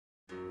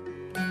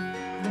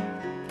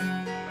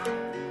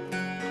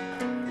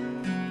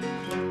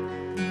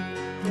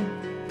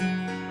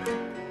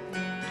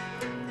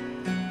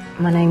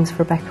My name's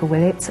Rebecca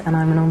Willett and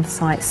I'm an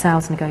on-site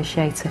sales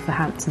negotiator for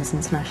Hamptons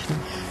International.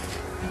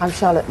 I'm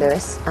Charlotte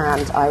Lewis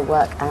and I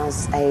work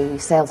as a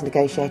sales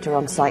negotiator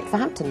on site for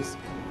Hamptons.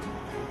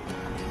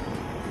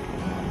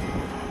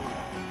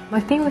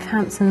 I've been with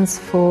Hamptons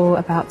for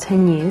about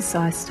 10 years.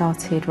 I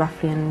started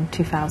roughly in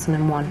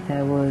 2001.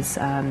 There was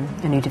a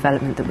new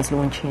development that was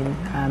launching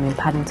in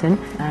Paddington,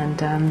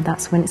 and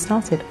that's when it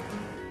started.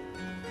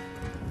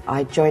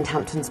 I joined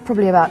Hamptons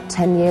probably about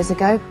 10 years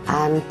ago,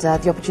 and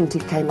the opportunity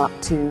came up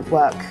to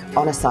work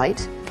on a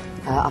site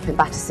up in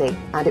Battersea,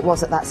 and it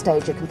was at that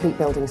stage a complete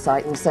building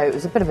site, and so it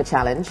was a bit of a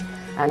challenge,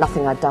 and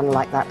nothing I'd done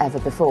like that ever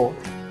before.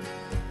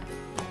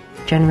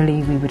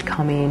 Generally we would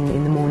come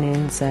in the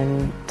mornings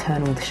and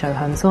turn all the show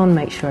homes on,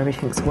 make sure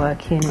everything's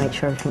working, make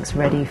sure everything's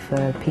ready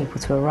for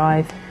people to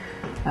arrive.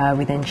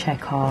 We then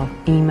check our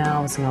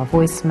emails and our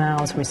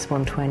voicemails,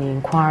 respond to any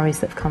inquiries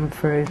that have come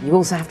through. You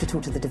also have to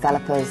talk to the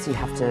developers, you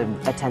have to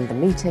attend the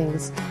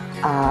meetings,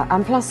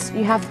 and plus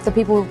you have the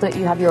people that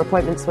you have your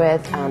appointments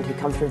with and who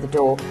come through the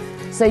door.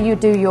 So you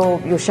do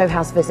your show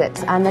house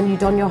visits, and then you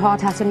don your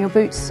hard hat and your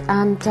boots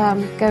and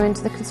go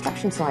into the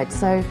construction site.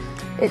 So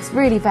it's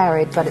really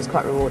varied, but it's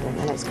quite rewarding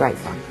and it's great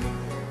fun.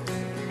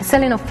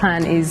 Selling off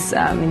plan is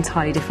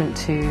entirely different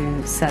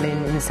to selling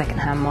in the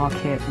second-hand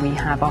market. We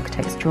have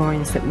architects'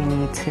 drawings that we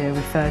need to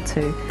refer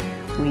to.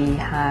 We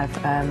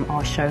have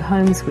our show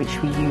homes,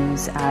 which we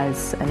use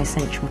as an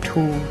essential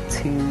tool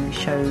to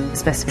show the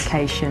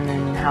specification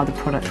and how the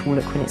product will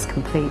look when it's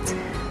complete.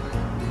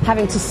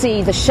 Having to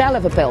see the shell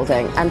of a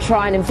building and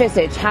try and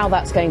envisage how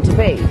that's going to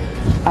be,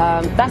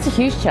 that's a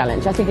huge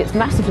challenge. I think it's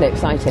massively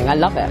exciting. I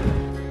love it.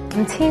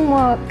 And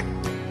teamwork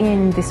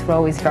in this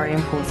role is very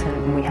important,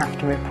 and we have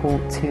to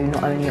report to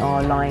not only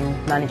our line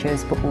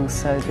managers but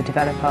also the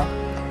developer.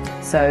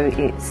 So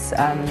it's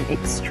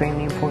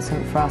extremely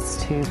important for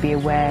us to be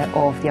aware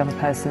of the other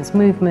person's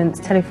movements,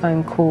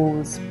 telephone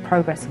calls,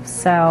 progress of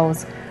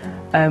sales.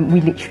 We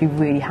literally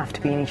really have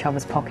to be in each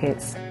other's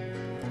pockets.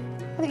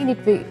 I think you need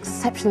to be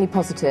exceptionally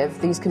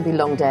positive. These can be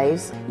long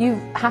days. You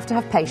have to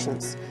have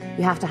patience.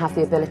 You have to have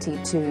the ability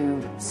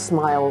to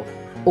smile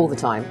all the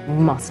time.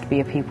 We must be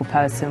a people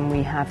person.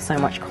 We have so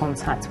much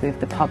contact with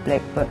the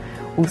public, but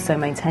also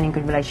maintaining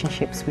good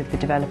relationships with the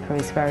developer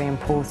is very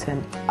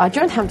important. I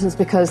joined Hamptons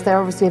because they're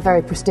obviously a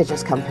very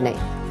prestigious company.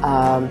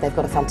 They've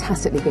got a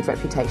fantastically good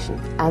reputation,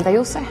 and they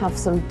also have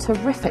some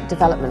terrific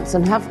developments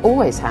and have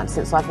always had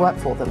since I've worked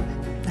for them.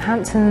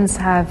 Hamptons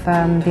have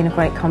been a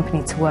great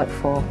company to work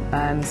for,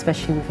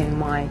 especially within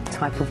my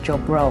type of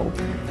job role.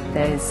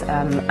 There's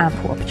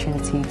ample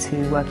opportunity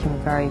to work in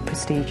very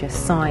prestigious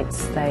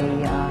sites. They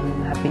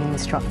have been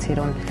instructed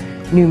on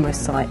numerous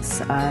sites,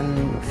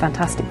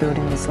 fantastic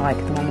buildings like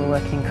the one we're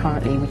working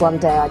currently. One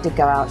day I did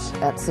go out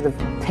at sort of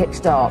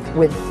pitch dark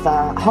with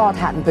hard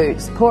hat and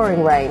boots,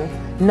 pouring rain,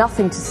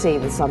 nothing to see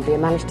with somebody,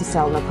 and managed to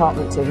sell an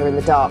apartment to her in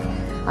the dark.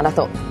 And I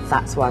thought,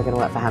 that's why I'm going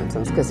to work for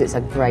Hamptons, because it's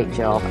a great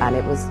job, and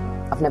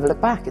I've never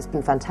looked back. It's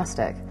been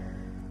fantastic.